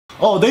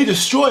Oh, they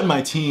destroyed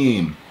my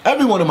team.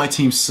 Everyone on my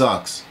team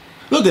sucks.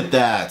 Look at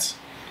that.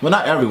 Well,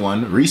 not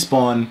everyone.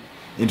 Respawn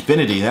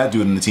Infinity, that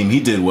dude in the team, he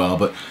did well,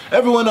 but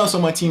everyone else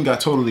on my team got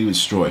totally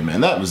destroyed,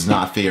 man. That was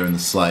not fair in the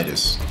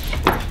slightest.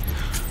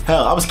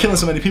 Hell, I was killing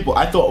so many people.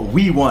 I thought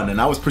we won, and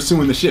I was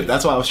pursuing the ship.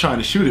 That's why I was trying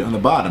to shoot it on the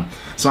bottom.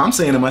 So I'm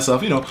saying to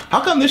myself, you know,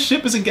 how come this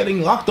ship isn't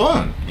getting locked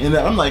on? And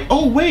I'm like,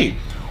 oh wait,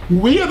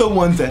 we are the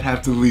ones that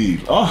have to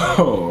leave.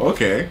 Oh,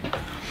 okay.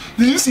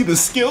 Did you see the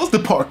skills, the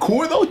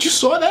parkour though? You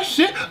saw that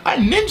shit? I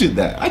ninja'd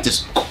that.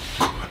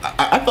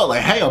 I felt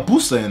like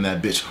Hayabusa in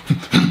that bitch.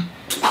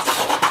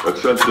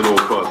 Attention all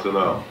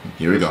personnel.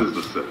 Here we go.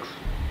 This is the 6.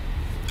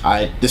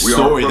 This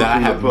story that I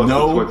have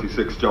no...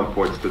 26 jump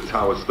points to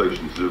Tower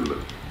Station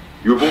Zulu.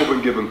 You have all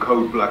been given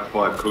Code Black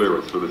 5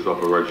 clearance for this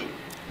operation.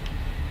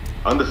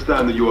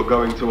 Understand that you are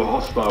going to a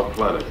hostile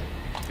planet.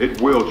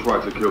 It will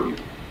try to kill you.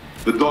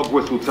 The dog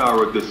whistle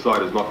tower at this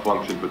site has not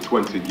functioned for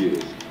 20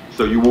 years,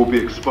 so you will be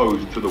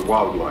exposed to the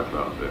wildlife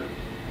out there.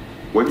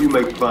 When you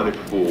make Planet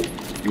 4,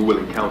 you will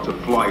encounter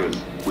flyers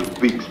with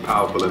beaks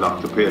powerful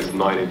enough to pierce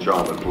 9-inch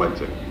armor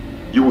plating.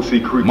 You will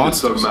see creatures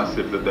so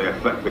massive that they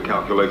affect the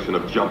calculation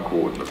of jump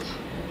coordinates.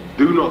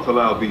 Do not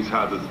allow these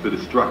hazards to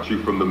distract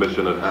you from the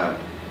mission at hand.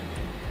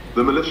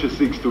 The militia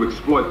seeks to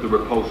exploit the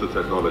repulsor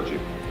technology,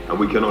 and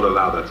we cannot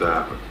allow that to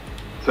happen.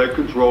 Take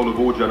control of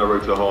all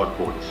generator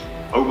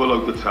hardpoints,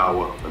 overload the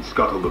tower, and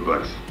scuttle the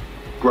base.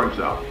 Graves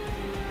out.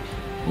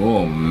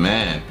 Oh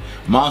man,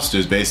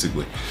 monsters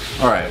basically.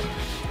 Alright.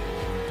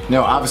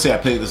 Now obviously I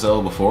played this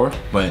level before,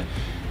 but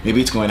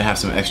maybe it's going to have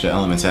some extra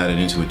elements added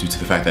into it due to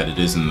the fact that it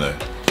is in the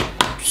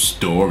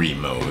story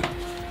mode.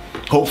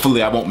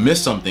 Hopefully I won't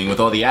miss something with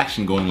all the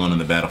action going on in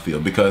the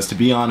battlefield, because to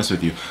be honest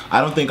with you,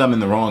 I don't think I'm in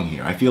the wrong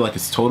here. I feel like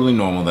it's totally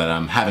normal that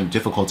I'm having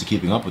difficulty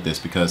keeping up with this,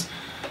 because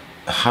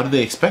how do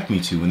they expect me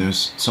to when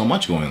there's so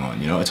much going on?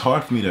 You know, it's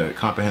hard for me to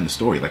comprehend the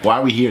story. Like, why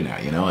are we here now?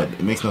 You know,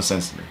 it makes no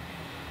sense to me.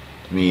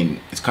 I mean,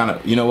 it's kind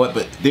of, you know what,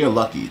 but they're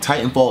lucky.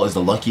 Titanfall is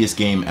the luckiest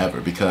game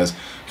ever, because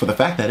for the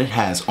fact that it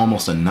has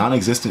almost a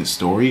non-existent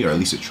story, or at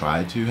least it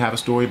tried to have a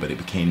story, but it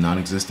became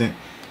non-existent.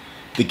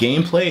 The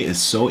gameplay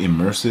is so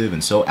immersive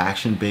and so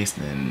action-based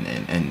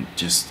and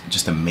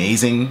just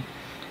amazing,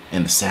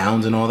 and the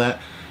sounds and all that,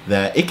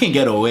 that it can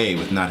get away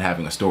with not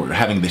having a story, or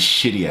having this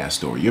shitty-ass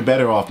story. You're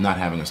better off not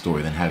having a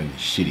story than having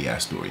this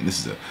shitty-ass story. And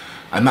this is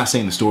I'm not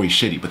saying the story is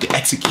shitty, but the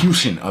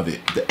execution of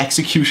it, the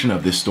execution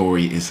of this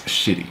story is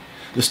shitty.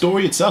 The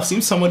story itself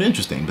seems somewhat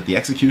interesting, but the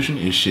execution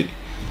is shitty.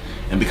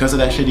 And because of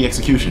that shitty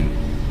execution,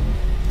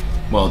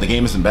 well, the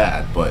game isn't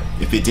bad, but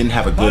if it didn't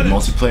have a good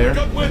multiplayer...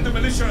 got word the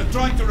militia are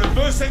trying to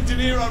reverse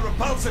engineer our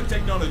repulsor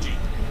technology.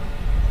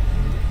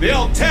 The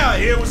old tower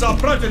here was our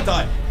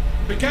prototype.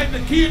 Became the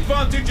key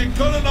advantage in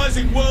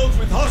colonizing worlds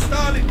with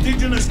hostile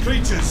indigenous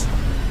creatures.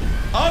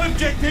 Our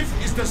objective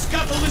is to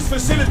scuttle this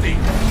facility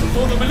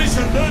before the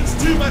militia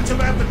learns too much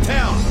about the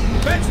tower.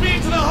 Fetch me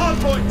into the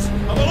hardpoints,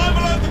 and we'll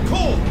overload the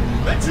core.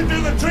 That should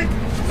do the trick.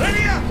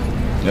 Ready up!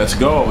 Let's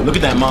go. Look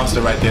at that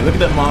monster right there. Look at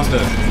that monster.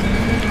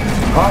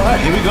 Alright,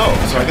 here we go.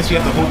 So I guess you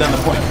have to hold down the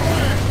point.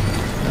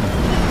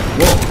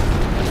 Whoa.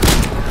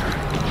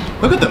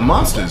 Look at the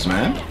monsters,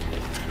 man.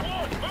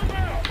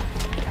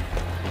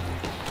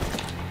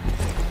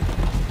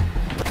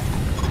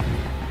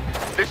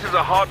 This is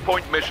a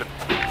hardpoint mission.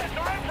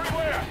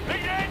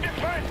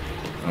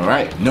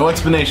 Alright, no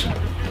explanation.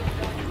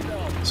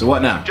 So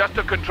what now? Just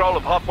took control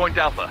of hardpoint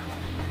Alpha.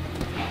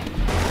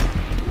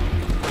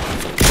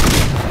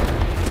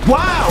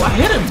 Wow, I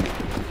hit him!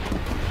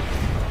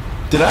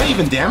 Did I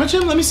even damage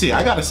him? Let me see.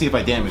 I gotta see if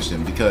I damaged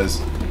him, because...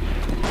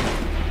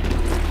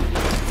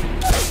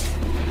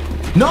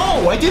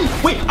 No, I didn't.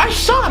 Wait, I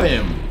shot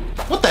him!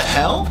 What the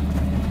hell?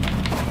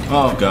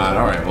 Oh god,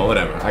 alright, well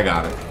whatever. I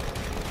got it.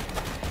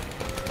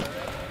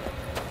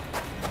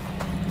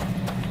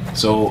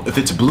 So, if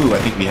it's blue, I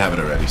think we have it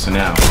already. So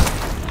now...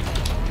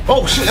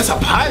 Oh shit, that's a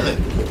pilot!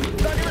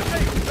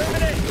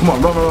 Come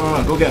on,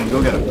 run. Go get him,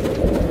 go get him.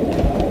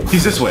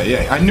 He's this way,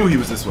 yeah. I knew he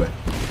was this way.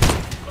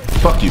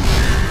 Fuck you.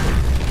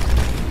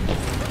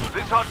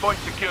 This hardpoint's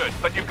secured,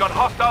 but you've got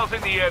hostiles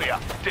in the area.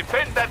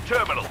 Defend that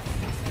terminal.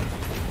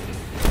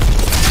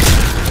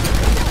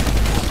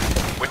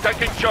 We're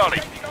taking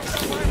Charlie.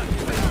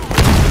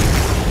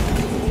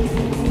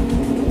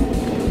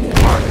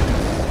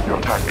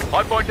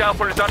 Hardpoint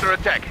Alpha is under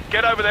attack.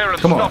 Get over there and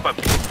stop him.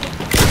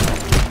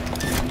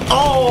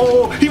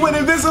 Oh, he went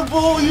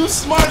invisible, you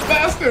smart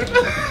bastard.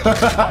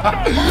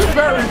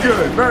 Very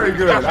good, very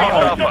good.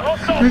 All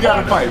right. We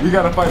got a fight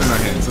in our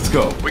hands. Let's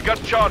go. We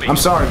got Charlie. I'm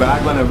sorry, but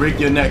I'm gonna break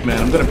your neck,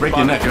 man. I'm gonna break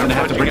your neck. You're gonna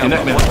have to break your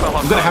neck, man.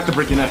 I'm gonna have to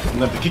break your neck. I'm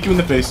gonna have to kick you in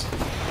the face.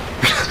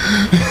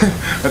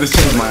 I just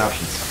changed my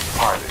options.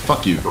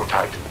 Fuck you.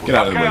 Get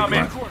out of the way, come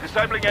on.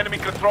 Disabling enemy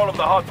control of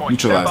the hardpoint.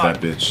 Neutralize that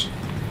bitch.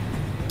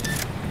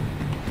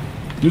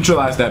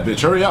 Neutralize that bitch.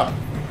 Hurry up.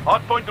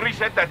 Hardpoint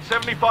reset at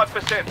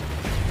 75%.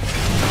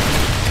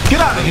 Get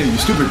out of here, you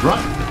stupid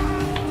grunt.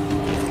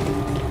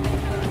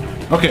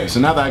 Okay, so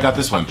now that I got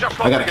this one,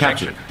 I gotta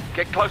capture it.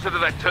 Get closer to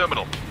that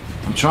terminal.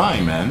 I'm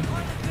trying, man.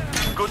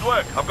 Good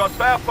work. I've got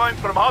power phone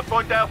from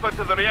Hardpoint Alpha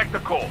to the reactor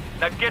core.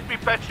 Now get me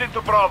patched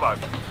into Bravo.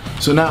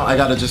 So now I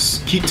gotta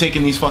just keep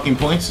taking these fucking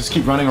points? Just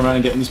keep running around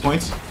and getting these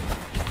points?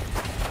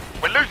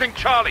 We're losing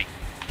Charlie.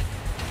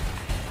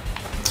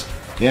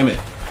 Damn it.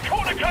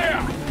 Corner clear.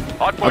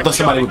 I thought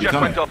somebody would be just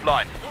coming. went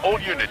offline. All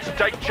units,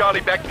 take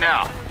Charlie back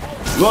now.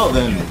 Well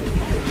then,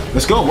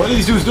 let's go. What are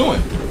these dudes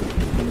doing?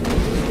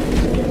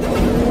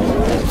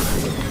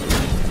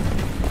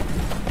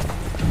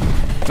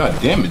 God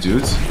damn it,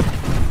 dudes.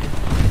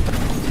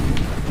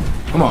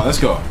 Come on, let's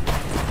go.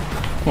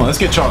 Come on, let's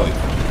get Charlie.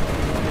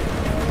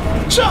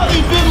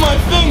 Charlie bit my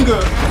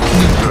finger!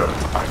 Sir,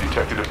 I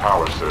detected a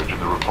power surge in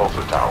the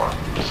repulsor tower.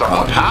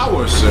 A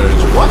power surge?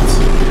 What?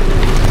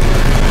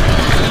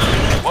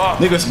 Whoa.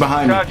 Niggas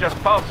behind me. Charge just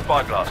passed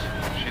Spyglass.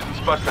 She isn't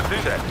supposed to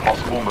do that.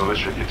 Possible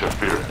militia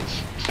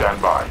interference.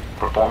 Stand by.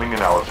 Performing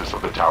analysis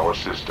of the tower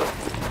system.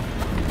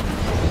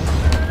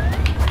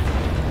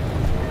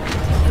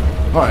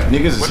 Alright,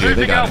 niggas is We're here, they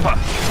losing got Alpha.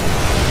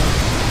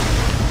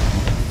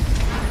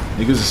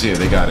 it. Niggas is here,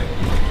 they got it.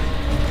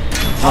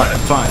 Alright,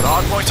 fine.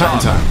 Hardpoint Titan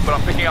down, time. but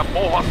I'm picking up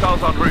more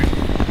hostiles en route.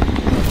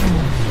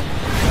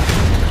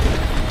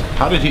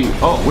 How did he...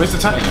 Oh, where's the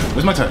Titan?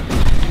 Where's my Titan?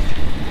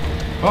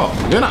 Oh,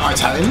 you're not my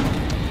Titan.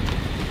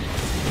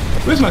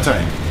 Where's my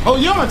Titan? Oh,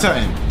 you're my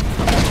Titan.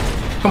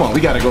 Come on,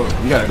 we gotta go.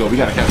 We gotta go. We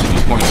gotta capture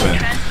these points,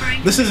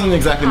 man. This isn't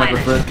exactly my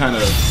preferred kind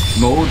of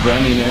mode, but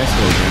I mean, yeah, it's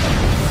cool.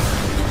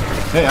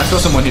 Hey, I saw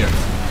someone here.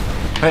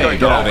 Hey,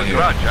 get out of here.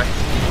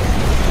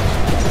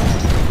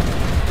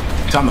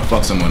 Time to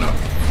fuck someone up.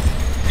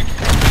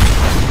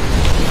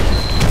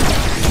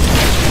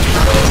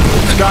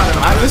 Got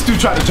him. This dude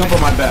tried to jump on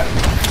my back.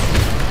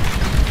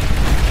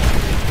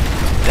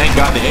 Thank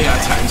God the AI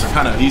Titans are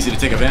kind of easy to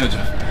take advantage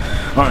of.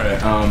 Alright,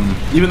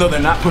 even though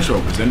they're not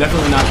pushovers, they're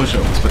definitely not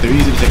pushovers, but they're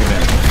easy to take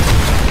advantage of.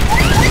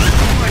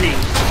 Warning.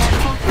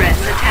 Multiple threats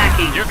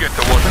attacking. You get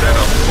to watch that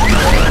up.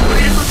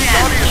 Critical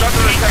damage. Is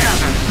under attack.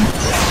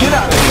 Get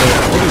out of here!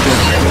 What are you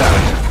doing? Get out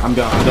of here. I'm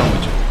done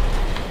with you.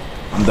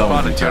 I'm done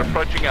with you, You're Titan.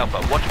 approaching Alpha.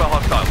 Watch for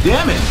hostiles.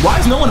 Damn it! Why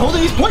is no one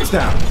holding these points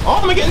down? All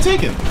of them are getting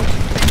taken.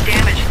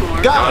 Damage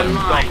score Got him.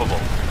 online. Unstoppable.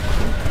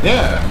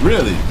 Yeah,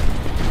 really.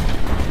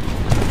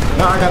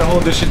 Now I gotta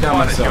hold this shit down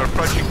You're myself.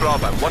 approaching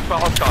Bravo. Watch for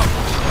hostiles.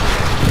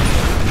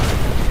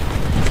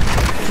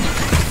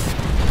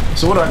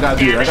 So what do I gotta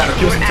do? I gotta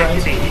kill some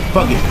Titans?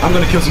 Fuck it, I'm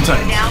gonna kill some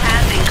Titans. Now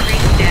has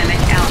increased damage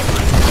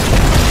output.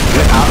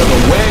 Get out of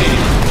the way!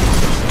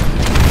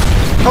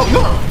 Oh,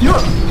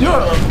 you're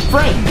a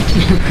friend!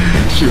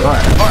 Shoot,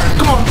 alright,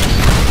 come on!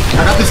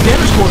 I got this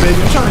damage core, baby,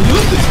 I'm trying to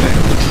use this thing!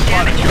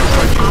 Damage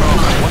score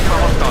online. Watch for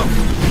hostiles.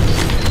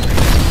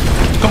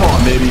 Come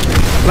on, baby.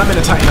 When I'm in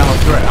a Titan, I'm a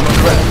threat. I'm a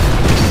threat.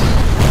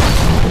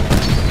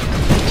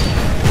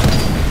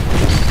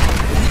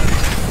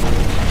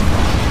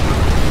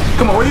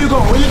 Come on, where you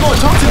going? Where you going?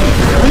 Talk to me!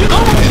 Where you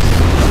going?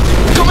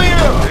 Come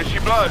here! There she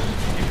blows.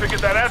 You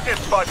figured that out yet,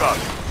 Spyglass?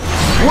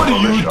 What are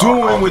you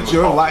doing with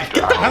your life?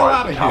 Get the hell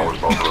out of here!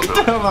 Get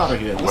the hell out of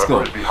here! Let's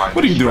go.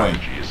 What are you doing?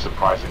 Is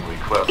surprisingly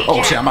clever.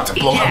 Oh shit, I'm about to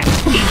blow up.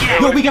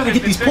 Yo, we gotta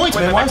get these points,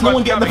 man. Why is no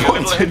one getting the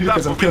points?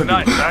 Because I'm killing you.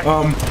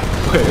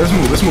 Okay, let's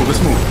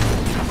move.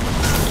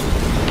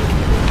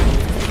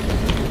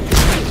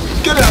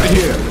 Get out of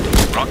here!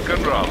 Rock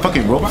and roll.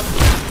 Fucking robot.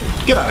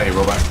 Get out of here,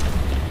 robot.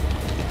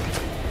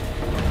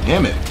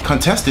 Damn it.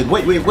 Contested.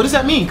 Wait, what does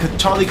that mean?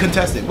 Charlie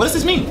contested. What does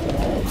this mean?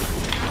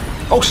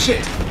 Oh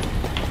shit.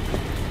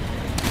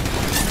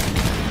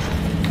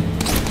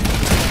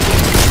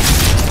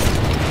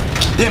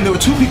 Damn, there were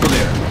two people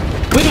there.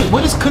 Wait,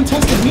 what does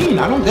contested mean?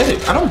 I don't get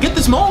it. I don't get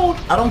this mode.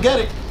 I don't get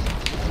it.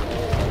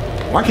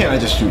 Why can't I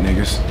just shoot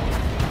niggas?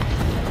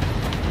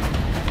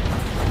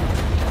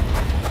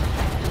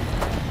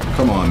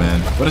 Come on, man.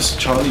 What is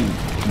Charlie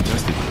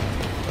contested?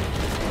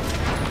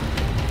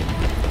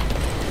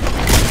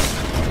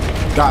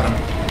 Got him.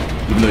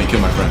 Even though he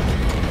killed my friend.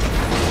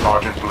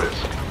 Sergeant Bliss,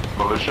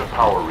 militia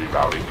power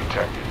rerouting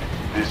detected.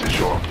 This is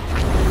your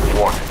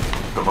warning.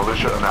 The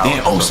militia analysis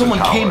Damn, oh, someone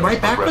of the tower came right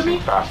is back with me?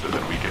 faster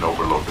than we can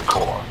overload the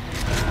core.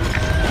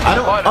 I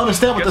don't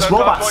understand what this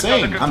robot's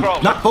saying. I'm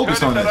not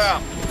focused on this.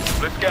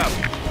 Let's go.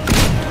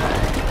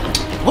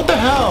 What the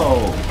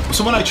hell?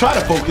 So when I try to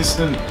focus,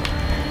 then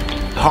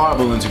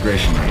horrible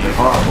integration.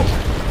 Horrible.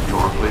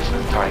 Your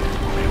replacement Titan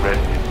will be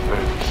ready in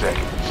 30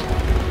 seconds.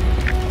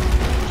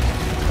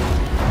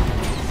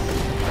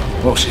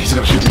 Oh shit, he's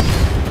gonna shoot me.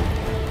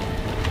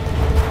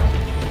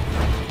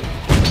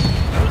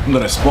 I'm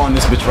gonna spawn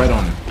this bitch right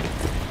on him.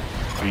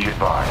 Be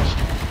advised,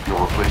 your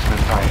replacement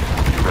Titan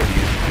will be ready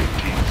in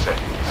 15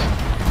 seconds.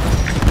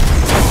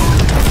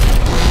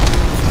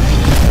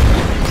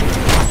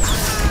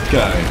 Get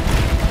out of here.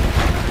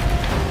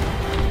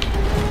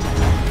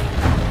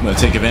 I'm gonna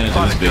take advantage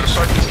of this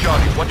bitch.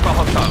 Charlie, watch for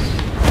hostiles.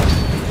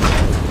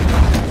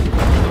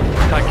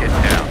 Take it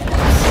down.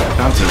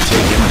 Time to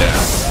take him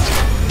down.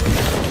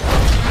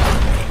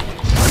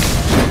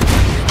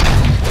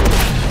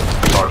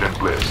 Sergeant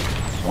Bliss,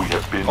 we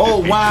have been Oh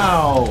defeated.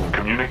 wow!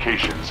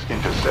 Communications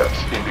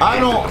intercepts indicate I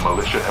don't- that the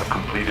militia have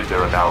completed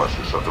their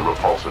analysis of the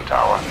repulsor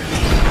tower.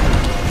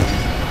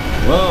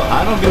 Well,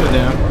 I don't give a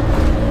damn.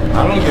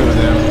 I don't give a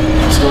damn.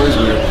 The story's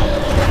weird.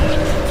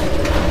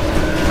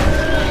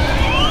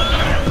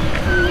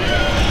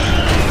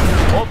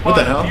 What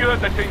the hell? You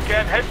heard the tin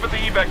can. Head for the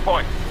evac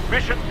point.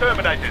 Mission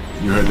terminated.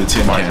 You heard the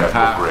tin My can.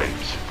 network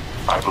Graves.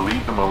 I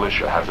believe the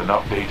militia has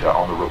enough data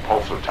on the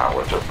repulsor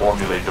tower to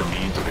formulate the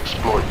means of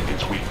exploiting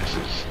its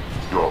weaknesses.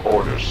 Your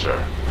orders, sir.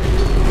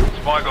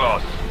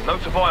 Spyglass.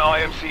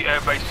 Notify IMC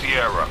Airbase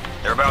Sierra.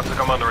 They're about to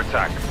come under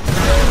attack.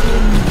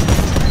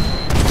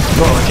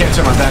 Well, I can't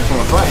turn my back from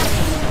a fight.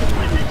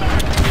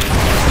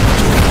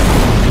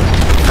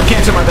 I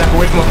can't turn my back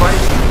away from a fight.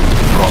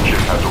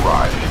 Dropship has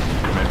arrived.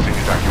 Commencing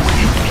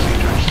evacuation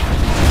procedures.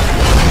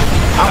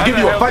 I'll give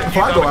you a fight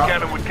before I go out.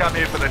 Cannon would come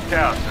here for the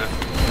tower, sir.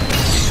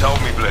 He told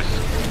me, Bliss.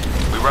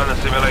 We ran the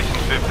simulations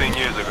 15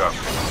 years ago.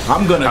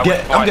 I'm gonna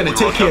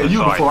take care of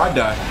you before I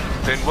die.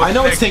 I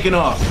know it's taking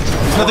off.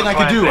 There's nothing I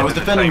can do. I was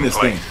defending this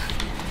thing.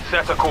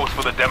 Set a course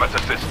for the Demeter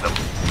system.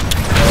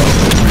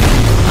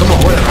 Come on,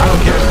 whatever. I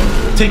don't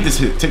care. Take this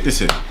hit. Take this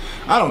hit.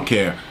 I don't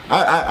care.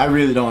 I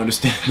really don't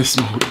understand this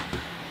mode.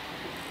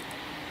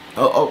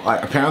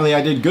 Apparently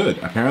I did good.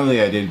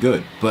 Apparently I did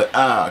good. But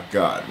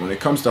God, when it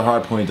comes to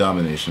hardpoint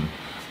domination,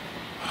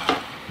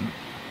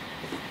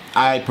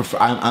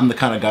 I'm the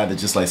kind of guy that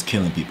just likes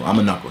killing people. I'm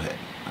a knucklehead.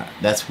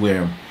 That's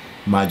where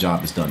my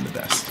job is done the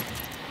best.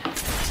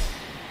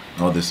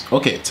 All this.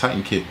 Okay,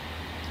 Titan kit.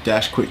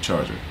 Dash quick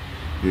charger.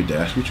 Your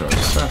dash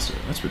recharges faster.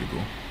 That's pretty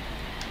cool.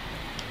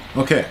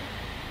 Okay.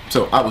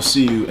 So I will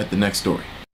see you at the next story.